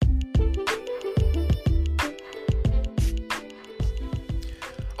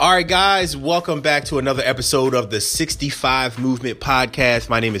All right, guys, welcome back to another episode of the 65 Movement Podcast.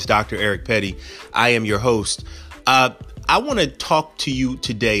 My name is Dr. Eric Petty. I am your host. I want to talk to you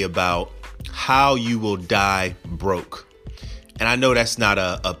today about how you will die broke. And I know that's not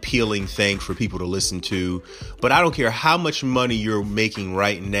a appealing thing for people to listen to, but I don't care how much money you're making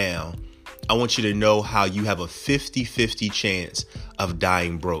right now. I want you to know how you have a 50-50 chance of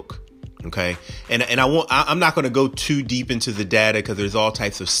dying broke. OK, and I'm not going to go too deep into the data because there's all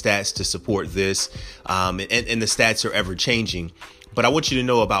types of stats to support this. And the stats are ever changing. But I want you to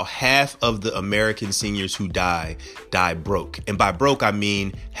know about half of the American seniors who die broke. And by broke, I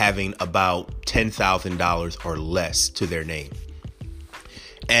mean having about $10,000 or less to their name.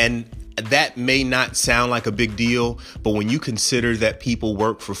 And that may not sound like a big deal, but when you consider that people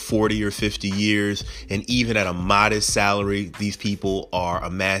work for 40 or 50 years, and even at a modest salary, these people are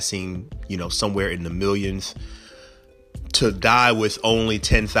amassing, somewhere in the millions, to die with only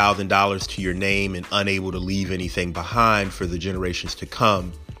 $10,000 to your name and unable to leave anything behind for the generations to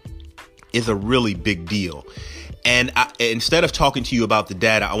come is a really big deal. And instead of talking to you about the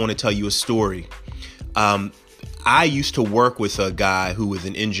data, I want to tell you a story. I used to work with a guy who was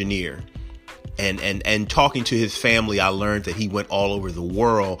an engineer, and talking to his family, I learned that he went all over the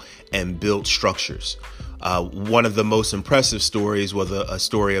world and built structures. One of the most impressive stories was a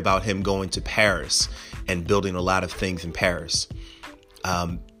story about him going to Paris and building a lot of things in Paris.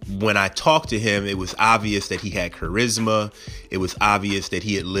 When I talked to him, it was obvious that he had charisma. It was obvious that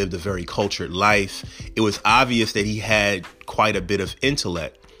he had lived a very cultured life. It was obvious that he had quite a bit of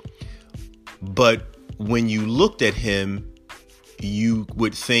intellect. But when you looked at him, you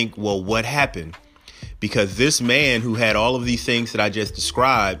would think, well, what happened? Because this man who had all of these things that I just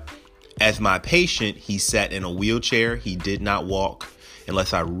described, as my patient, he sat in a wheelchair. He did not walk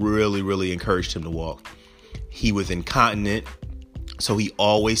unless I really, really encouraged him to walk. He was incontinent, so he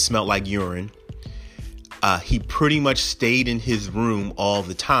always smelled like urine. He pretty much stayed in his room all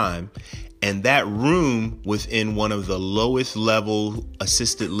the time. And that room was in one of the lowest level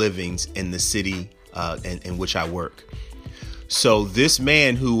assisted livings in the city in which I work. So this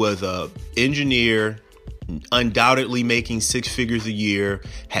man who was an engineer, undoubtedly making six figures a year,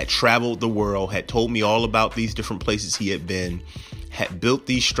 had traveled the world, had told me all about these different places he had been, had built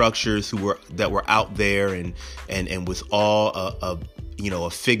these structures that were out there and was all a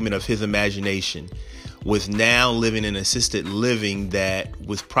figment of his imagination, was now living in assisted living that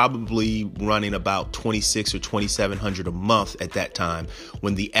was probably running about $2,600 or $2,700 a month at that time,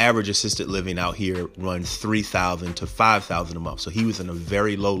 when the average assisted living out here runs $3,000 to $5,000 a month. So he was in a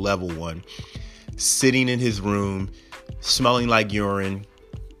very low level one, sitting in his room, smelling like urine,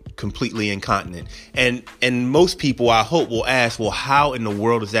 completely incontinent. And most people, I hope, will ask, well, how in the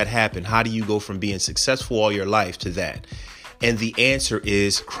world does that happen? How do you go from being successful all your life to that? And the answer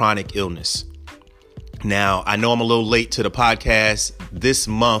is chronic illness. Now, I know I'm a little late to the podcast. This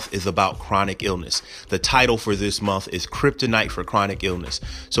month is about chronic illness. The title for this month is Kryptonite for Chronic Illness.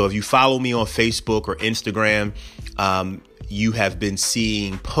 So if you follow me on Facebook or Instagram, you have been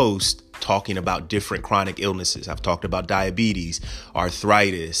seeing posts talking about different chronic illnesses. I've talked about diabetes,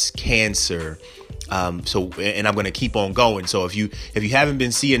 arthritis, cancer. And I'm going to keep on going. So if you haven't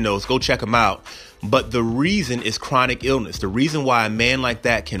been seeing those, go check them out. But the reason is chronic illness. The reason why a man like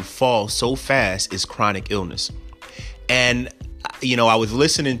that can fall so fast is chronic illness. And, I was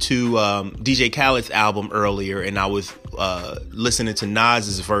listening to DJ Khaled's album earlier, and I was listening to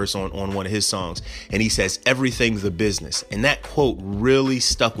Nas's verse on one of his songs. And he says, everything's a business. And that quote really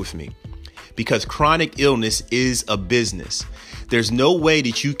stuck with me, because chronic illness is a business. There's no way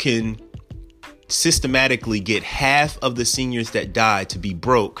that you can systematically get half of the seniors that die to be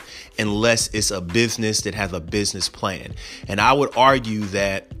broke unless it's a business that has a business plan. And I would argue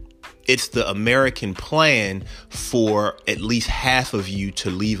that it's the American plan for at least half of you to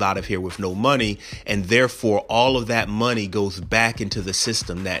leave out of here with no money. And therefore, all of that money goes back into the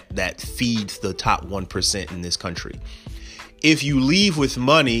system that feeds the top 1% in this country. If you leave with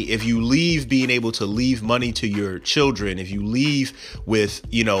money, if you leave being able to leave money to your children, if you leave with,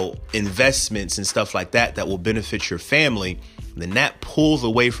 investments and stuff like that will benefit your family, then that pulls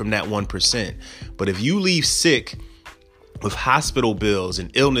away from that 1%. But if you leave sick with hospital bills and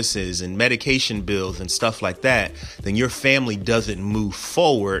illnesses and medication bills and stuff like that, then your family doesn't move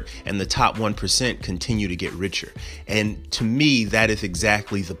forward and the top 1% continue to get richer. And to me, that is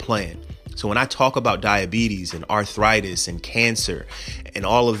exactly the plan. So when I talk about diabetes and arthritis and cancer and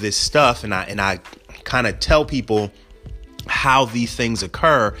all of this stuff, and I kind of tell people how these things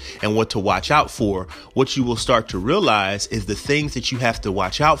occur and what to watch out for, what you will start to realize is the things that you have to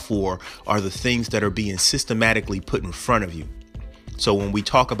watch out for are the things that are being systematically put in front of you. So when we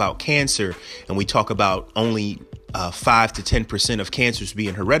talk about cancer and we talk about only 5 to 10% of cancers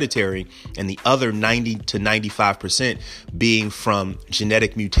being hereditary and the other 90 to 95% being from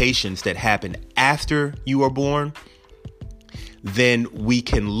genetic mutations that happen after you are born, then we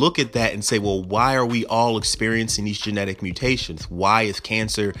can look at that and say, well, why are we all experiencing these genetic mutations? Why is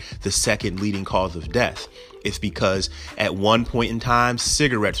cancer the second leading cause of death? It's because at one point in time,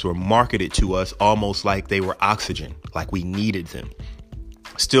 cigarettes were marketed to us almost like they were oxygen, like we needed them.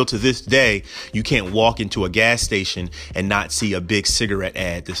 Still to this day, you can't walk into a gas station and not see a big cigarette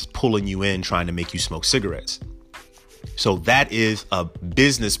ad that's pulling you in, trying to make you smoke cigarettes. So that is a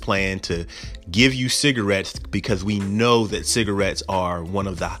business plan to give you cigarettes because we know that cigarettes are one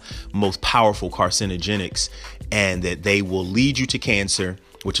of the most powerful carcinogenics and that they will lead you to cancer,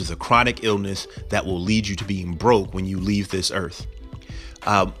 which is a chronic illness that will lead you to being broke when you leave this earth.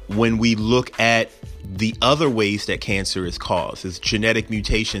 When we look at the other ways that cancer is caused, is genetic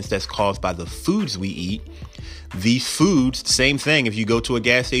mutations that's caused by the foods we eat. These foods, same thing. If you go to a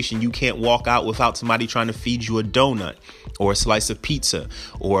gas station, you can't walk out without somebody trying to feed you a donut or a slice of pizza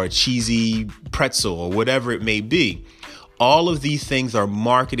or a cheesy pretzel or whatever it may be. All of these things are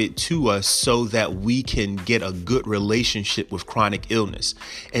marketed to us so that we can get a good relationship with chronic illness.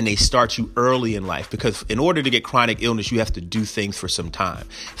 And they start you early in life because in order to get chronic illness, you have to do things for some time.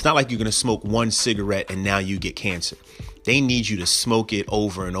 It's not like you're going to smoke one cigarette and now you get cancer. They need you to smoke it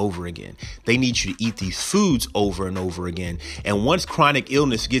over and over again. They need you to eat these foods over and over again. And once chronic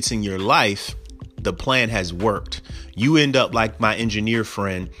illness gets in your life, the plan has worked. You end up like my engineer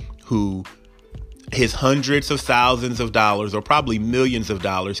friend who his hundreds of thousands of dollars or probably millions of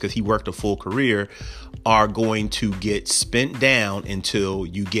dollars, because he worked a full career, are going to get spent down until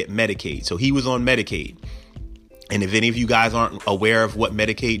you get Medicaid. So he was on Medicaid. And if any of you guys aren't aware of what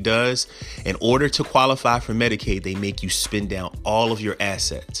Medicaid does, in order to qualify for Medicaid, they make you spend down all of your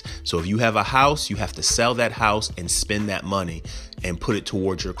assets. So if you have a house, you have to sell that house and spend that money and put it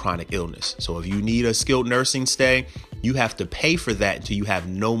towards your chronic illness. So if you need a skilled nursing stay, you have to pay for that until you have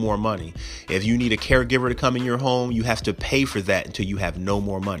no more money. If you need a caregiver to come in your home, you have to pay for that until you have no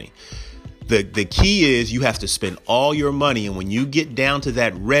more money. The key is you have to spend all your money. And when you get down to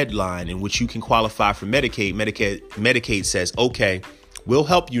that red line in which you can qualify for Medicaid says, OK, we'll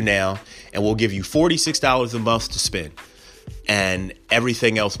help you now and we'll give you $46 a month to spend and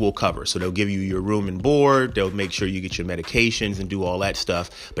everything else will cover. So they'll give you your room and board. They'll make sure you get your medications and do all that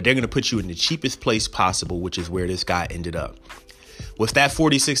stuff. But they're going to put you in the cheapest place possible, which is where this guy ended up. With that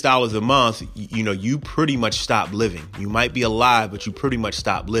 $46 a month, you pretty much stop living. You might be alive, but you pretty much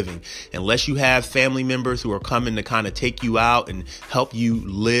stop living. Unless you have family members who are coming to kind of take you out and help you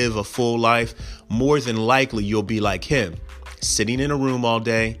live a full life, more than likely you'll be like him, sitting in a room all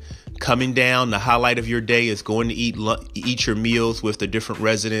day, coming down. The highlight of your day is going to eat your meals with the different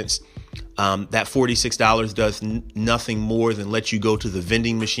residents. That $46 does nothing more than let you go to the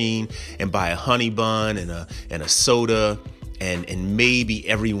vending machine and buy a honey bun and a soda. And maybe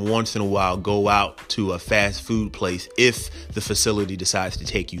every once in a while go out to a fast food place if the facility decides to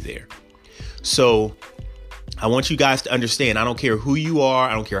take you there. So I want you guys to understand, I don't care who you are.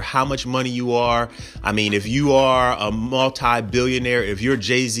 I don't care how much money you are. I mean, if you are a multi-billionaire, if you're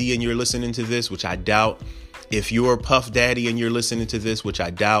Jay-Z and you're listening to this, which I doubt, if you're Puff Daddy and you're listening to this, which I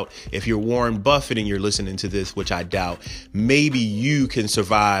doubt, if you're Warren Buffett and you're listening to this, which I doubt, maybe you can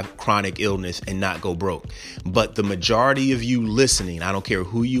survive chronic illness and not go broke. But the majority of you listening, I don't care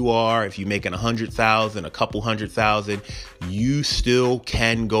who you are, if you're making 100,000, a couple 100,000, you still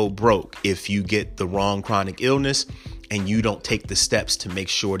can go broke if you get the wrong chronic illness and you don't take the steps to make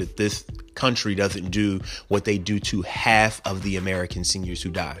sure that this country doesn't do what they do to half of the American seniors who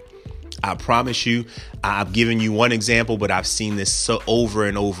die. I promise you, I've given you one example, but I've seen this so over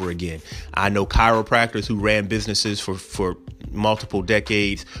and over again. I know chiropractors who ran businesses for multiple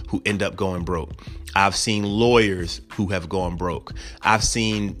decades who end up going broke. I've seen lawyers who have gone broke. I've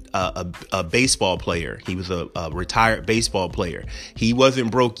seen a baseball player. He was a retired baseball player. He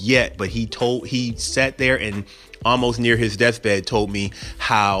wasn't broke yet, but he sat there and almost near his deathbed told me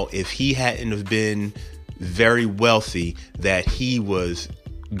how if he hadn't have been very wealthy, that he was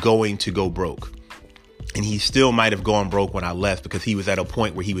going to go broke. And he still might have gone broke when I left because he was at a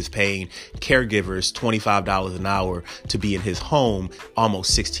point where he was paying caregivers $25 an hour to be in his home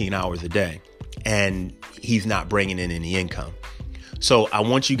almost 16 hours a day. And he's not bringing in any income. So I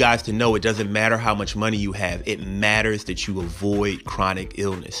want you guys to know it doesn't matter how much money you have. It matters that you avoid chronic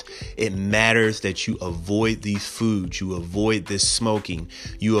illness. It matters that you avoid these foods. You avoid this smoking.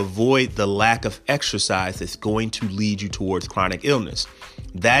 You avoid the lack of exercise that's going to lead you towards chronic illness.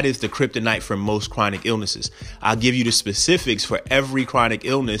 That is the kryptonite for most chronic illnesses. I'll give you the specifics for every chronic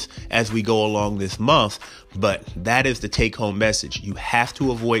illness as we go along this month, but that is the take-home message. You have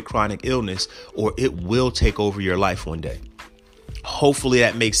to avoid chronic illness or it will take over your life one day. Hopefully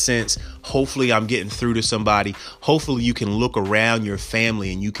that makes sense. Hopefully I'm getting through to somebody. Hopefully you can look around your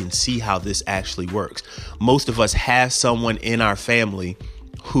family and you can see how this actually works. Most of us have someone in our family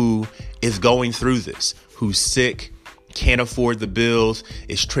who is going through this, who's sick, can't afford the bills,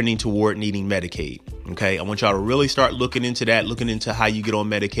 is trending toward needing Medicaid. Okay, I want y'all to really start looking into that, looking into how you get on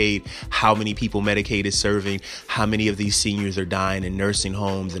Medicaid, how many people Medicaid is serving, how many of these seniors are dying in nursing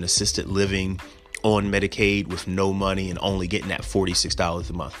homes and assisted living on Medicaid with no money and only getting that $46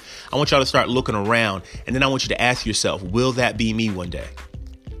 a month. I want y'all to start looking around, and then I want you to ask yourself, will that be me one day?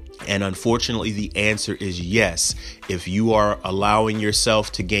 And unfortunately, the answer is yes. If you are allowing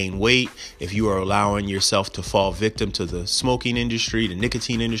yourself to gain weight, if you are allowing yourself to fall victim to the smoking industry, the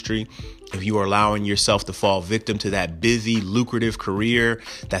nicotine industry, if you are allowing yourself to fall victim to that busy, lucrative career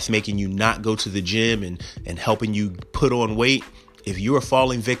that's making you not go to the gym and helping you put on weight, if you are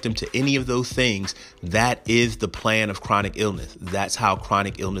falling victim to any of those things, that is the plan of chronic illness. That's how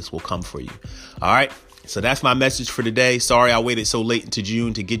chronic illness will come for you. All right. So that's my message for today. Sorry I waited so late into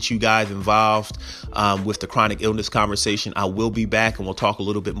June to get you guys involved with the chronic illness conversation. I will be back and we'll talk a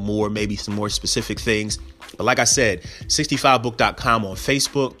little bit more, maybe some more specific things. But like I said, 65book.com on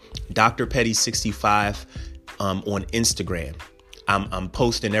Facebook, Dr. Petty 65 on Instagram. I'm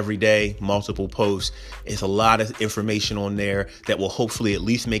posting every day, multiple posts. It's a lot of information on there that will hopefully at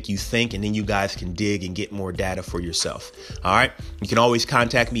least make you think, and then you guys can dig and get more data for yourself. All right. You can always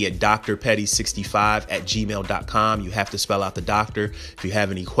contact me at drpetty65@gmail.com. You have to spell out the doctor. If you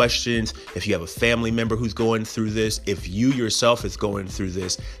have any questions, if you have a family member who's going through this, if you yourself is going through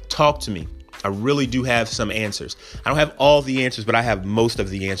this, talk to me. I really do have some answers. I don't have all the answers, but I have most of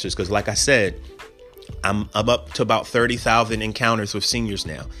the answers because like I said, I'm up to about 30,000 encounters with seniors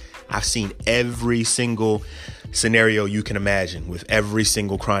now. I've seen every single scenario you can imagine with every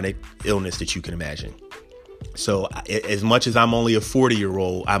single chronic illness that you can imagine. So as much as I'm only a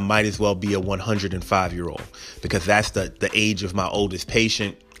 40-year-old, I might as well be a 105-year-old because that's the age of my oldest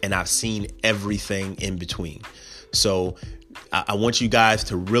patient. And I've seen everything in between. So I want you guys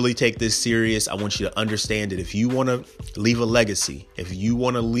to really take this serious. I want you to understand that if you want to leave a legacy, if you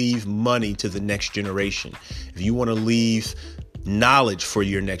want to leave money to the next generation, if you want to leave knowledge for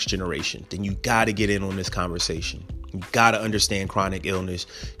your next generation, then you got to get in on this conversation. You got to understand chronic illness.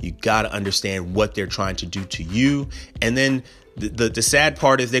 You got to understand what they're trying to do to you. And then the sad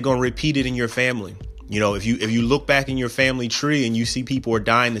part is they're going to repeat it in your family. You know, if you look back in your family tree and you see people are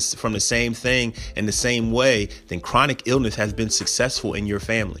dying from the same thing in the same way, then chronic illness has been successful in your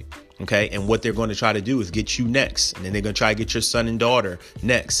family. OK, and what they're going to try to do is get you next. And then they're going to try to get your son and daughter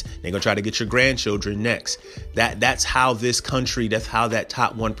next. They're going to try to get your grandchildren next. That's how this country, that's how that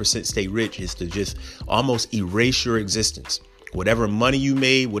top 1% stay rich, is to just almost erase your existence. Whatever money you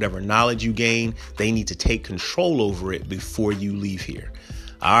made, whatever knowledge you gain, they need to take control over it before you leave here.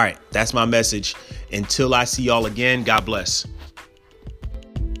 All right, that's my message. Until I see y'all again, God bless.